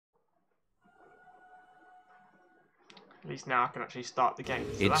At least now I can actually start the game.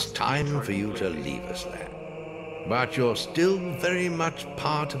 So It's time for you to leave us, lad. But you're still very much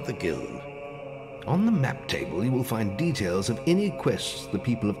part of the guild. On the map table, you will find details of any quests the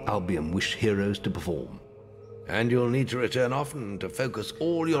people of Albion wish heroes to perform. And you'll need to return often to focus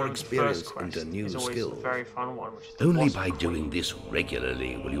all your experience into new skills. A very fun one, which is Only by doing this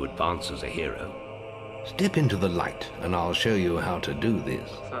regularly will you advance as a hero. Step into the light, and I'll show you how to do this.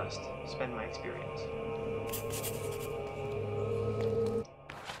 First, spend my experience.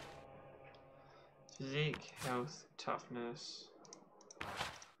 Physique, health, toughness.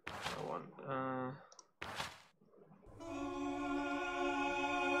 I want, yeah,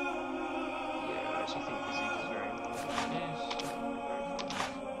 I actually think physique is very important. Yes, very important.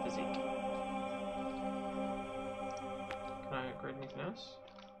 Physique. Can I upgrade anything else?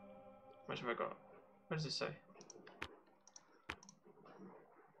 How much have I got? What does it say?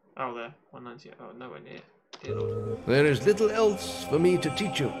 Oh, there. 190. Oh, nowhere near. Dear Lord. There is little else for me to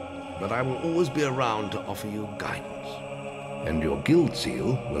teach you, but I will always be around to offer you guidance. And your guild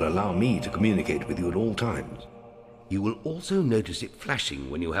seal will allow me to communicate with you at all times. You will also notice it flashing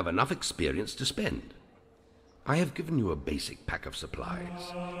when you have enough experience to spend. I have given you a basic pack of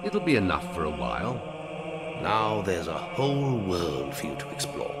supplies. It'll be enough for a while. Now there's a whole world for you to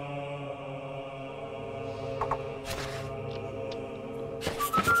explore.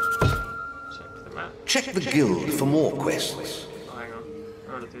 Check the guild for more quests. Oh, hang on.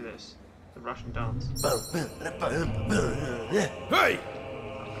 I want to do this. The Russian dance. Hey!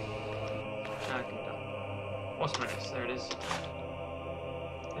 Okay, done. What's next? There it is.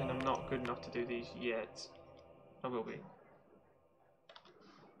 And I'm not good enough to do these yet. I will be.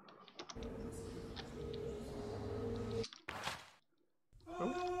 Oh,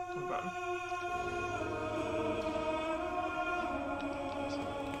 one button.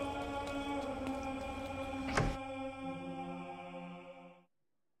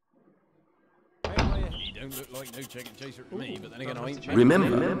 Don't look like no chicken chaser to me, but then again I ain't...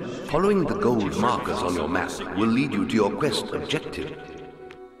 Remember, following the gold markers on your map will lead you to your quest objective.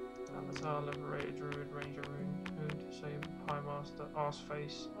 Avatar, Liberator, Druid, Ranger, Hood, Save, High Master,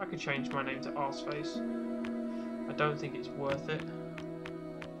 Arseface. I could change my name to Arseface. I don't think it's worth it.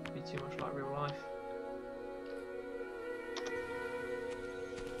 It'd be too much like real life.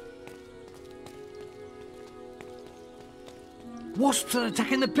 Wasps are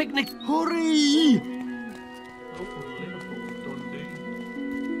attacking the picnic! Hurry!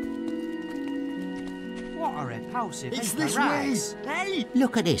 What a repulsive It's heap this of way! rags. Hey!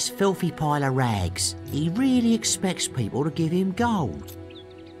 Look at this filthy pile of rags. He really expects people to give him gold.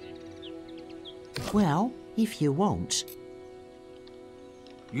 Well, if you want.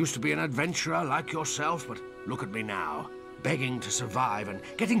 Used to be an adventurer like yourself, but look at me now. Begging to survive and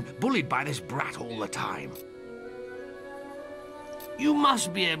getting bullied by this brat all the time. You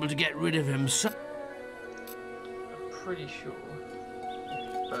must be able to get rid of him, sir. I'm pretty sure.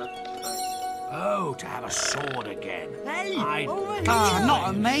 Perfect face. Oh, to have a sword again. Hey, over here! Ah, not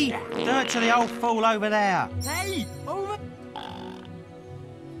at me. Do it to the old fool over there. Hey, over...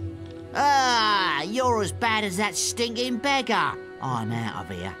 Ah, you're as bad as that stinking beggar. I'm out of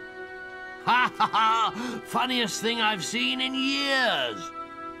here. Ha ha ha! Funniest thing I've seen in years.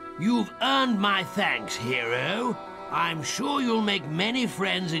 You've earned my thanks, hero. I'm sure you'll make many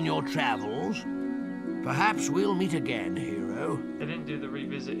friends in your travels. Perhaps we'll meet again, hero. They didn't do the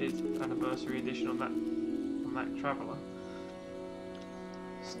revisited anniversary edition on that traveller.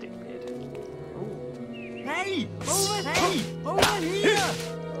 Stickbeard. Ooh. Hey! Over here!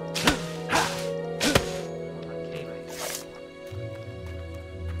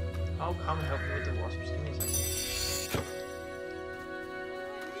 I'll come and help you with the wasps. Give me a second.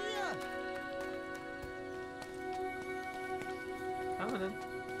 Come on then.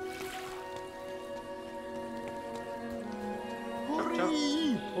 Chop, chop.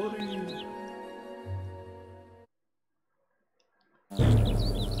 Hurry.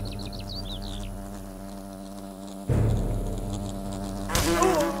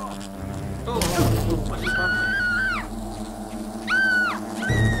 Oh, what's this one?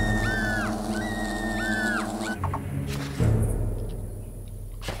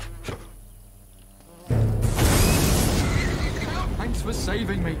 Thanks for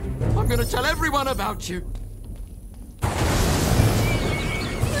saving me. I'm going to tell everyone about you. You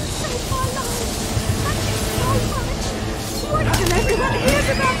saved my life. Thank you so much. Why didn't everyone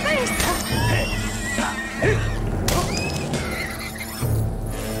hear about this?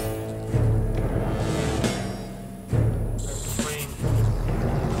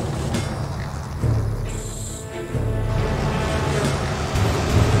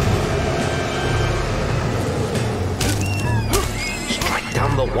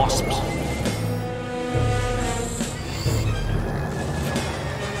 wasps.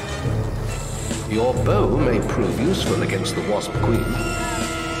 Your bow may prove useful against the wasp queen.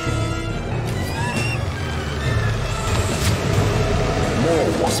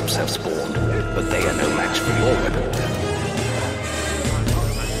 More wasps have spawned, but they are no match for your weapon.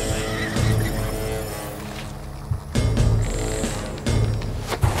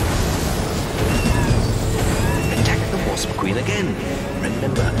 Queen again.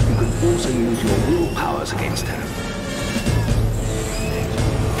 Remember, you can also use your will powers against her.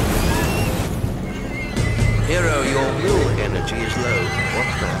 Hero, your will energy is low.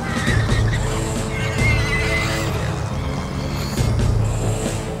 What's that?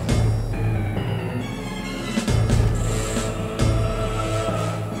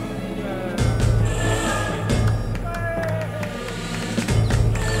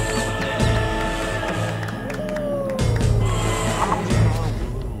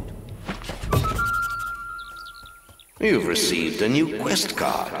 You've received a new quest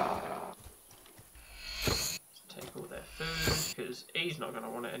card. Take all their food, because he's not going to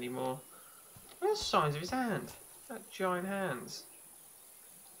want it anymore. Where's the signs of his hand? That giant hands.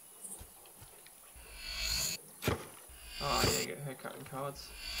 Oh yeah, you get haircutting cards.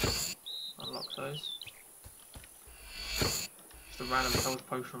 Unlock those. Just a random health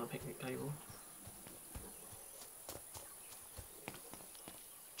potion on a picnic table.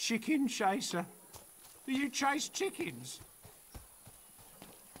 Chicken chaser. Do you chase chickens?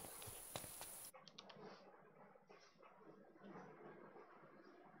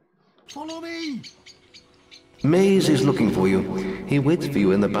 Follow me! Maze is looking for you. He waits for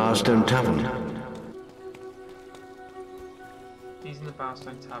you in the Bowerstone Tavern. He's in the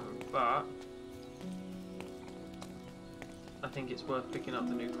Bowerstone Tavern, but I think it's worth picking up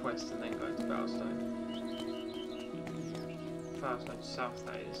the new quest and then going to Bowerstone. Bowerstone South,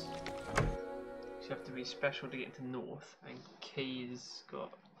 that is. You have to be special to get to North, and Key's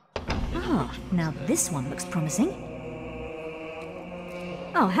got... Ah, now this one looks promising.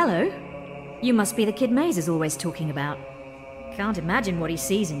 Oh, hello. You must be the kid Maze is always talking about. Can't imagine what he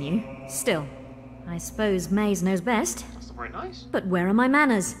sees in you. Still, I suppose Maze knows best. That's not very nice. But where are my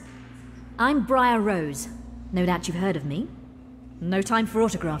manners? I'm Briar Rose. No doubt you've heard of me. No time for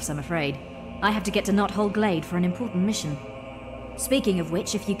autographs, I'm afraid. I have to get to Knothole Glade for an important mission. Speaking of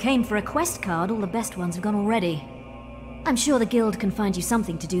which, if you came for a quest card, all the best ones have gone already. I'm sure the guild can find you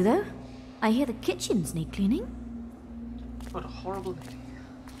something to do, though. I hear the kitchens need cleaning. What a horrible day.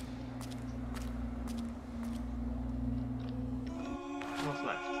 What's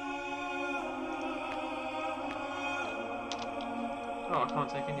left? Oh, I can't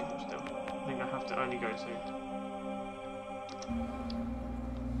take any of them still. I think I have to only go to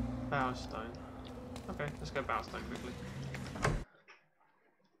Bowerstone. Okay, let's go Bowerstone quickly.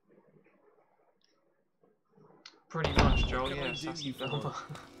 Pretty much, Joel, yes, that's the film.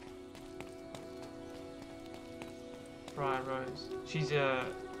 Briar Rose. She's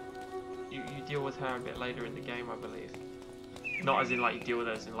you deal with her a bit later in the game, I believe. Not as in like you deal with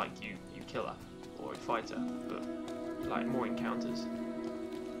her as in like you kill her or fight her, but like more encounters.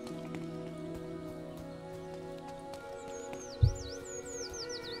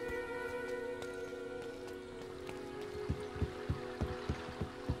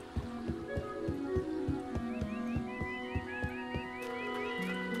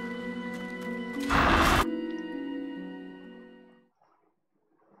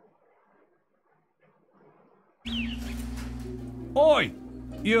 Oi!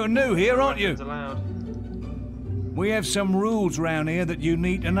 You're new here, aren't you? Allowed. We have some rules round here that you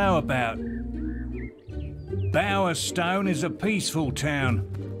need to know about. Bowerstone is a peaceful town.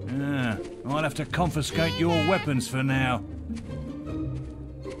 I'll have to confiscate your weapons for now.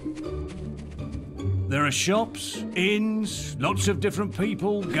 There are shops, inns, lots of different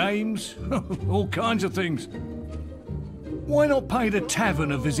people, games, all kinds of things. Why not pay the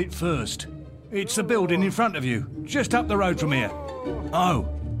tavern a visit first? It's the building in front of you, just up the road from here. Oh,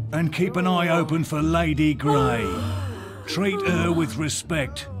 and keep an eye open for Lady Grey. Treat her with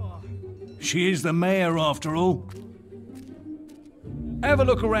respect. She is the mayor, after all. Have a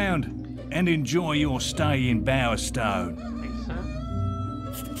look around and enjoy your stay in Bowerstone.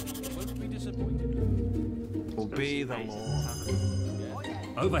 Obey the law.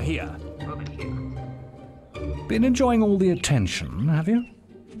 Over here. Been enjoying all the attention, have you?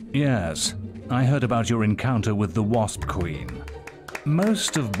 Yes, I heard about your encounter with the Wasp Queen.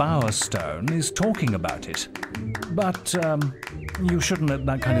 Most of Bowerstone is talking about it. But, you shouldn't let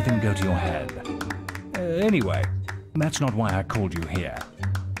that kind of thing go to your head. Anyway, that's not why I called you here.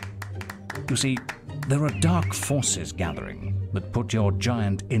 You see, there are dark forces gathering. that put your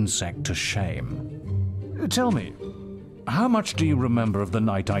giant insect to shame. Tell me, how much do you remember of the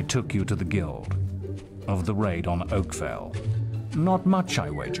night I took you to the guild? Of the raid on Oakvale? Not much, I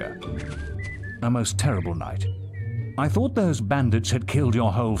wager. A most terrible night. I thought those bandits had killed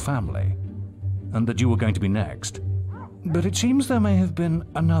your whole family, and that you were going to be next. But it seems there may have been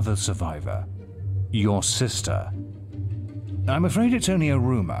another survivor. Your sister. I'm afraid it's only a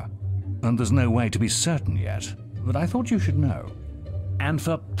rumor, and there's no way to be certain yet, but I thought you should know. And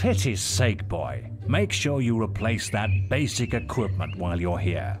for pity's sake, boy, make sure you replace that basic equipment while you're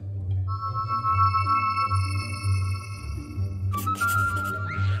here.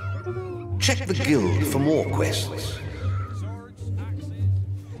 Check the guild for more quests.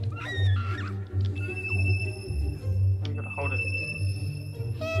 You gotta hold it.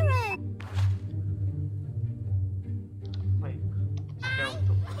 Wait.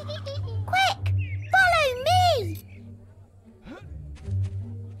 Quick! Follow me!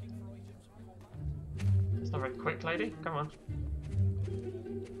 It's not very quick, lady. Come on.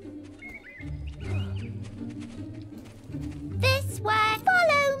 This way!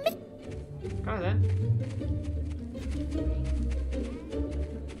 Follow me! Go then.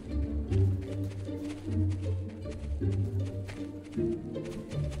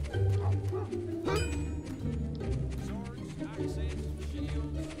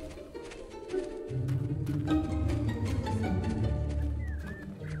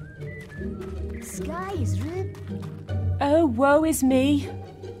 Sky is red. Oh, woe is me.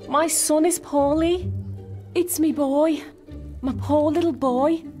 My son is poorly. It's me boy. My poor little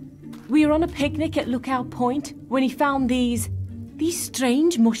boy. We were on a picnic at Lookout Point when he found these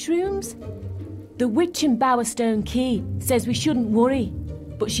strange mushrooms. The witch in Bowerstone Key says we shouldn't worry,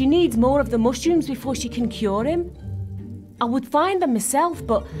 but she needs more of the mushrooms before she can cure him. I would find them myself,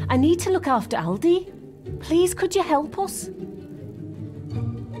 but I need to look after Aldi. Please, could you help us?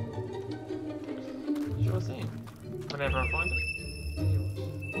 Sure thing. Whenever I find it.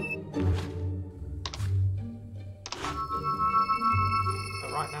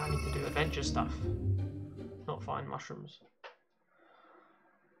 But right now I need to do adventure stuff, not find mushrooms.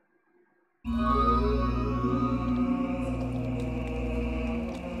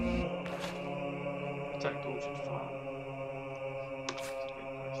 Protect Orchard Farm.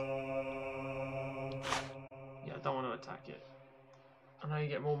 Yeah, I don't want to attack it. I know you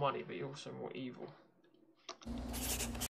get more money, but you're also more evil.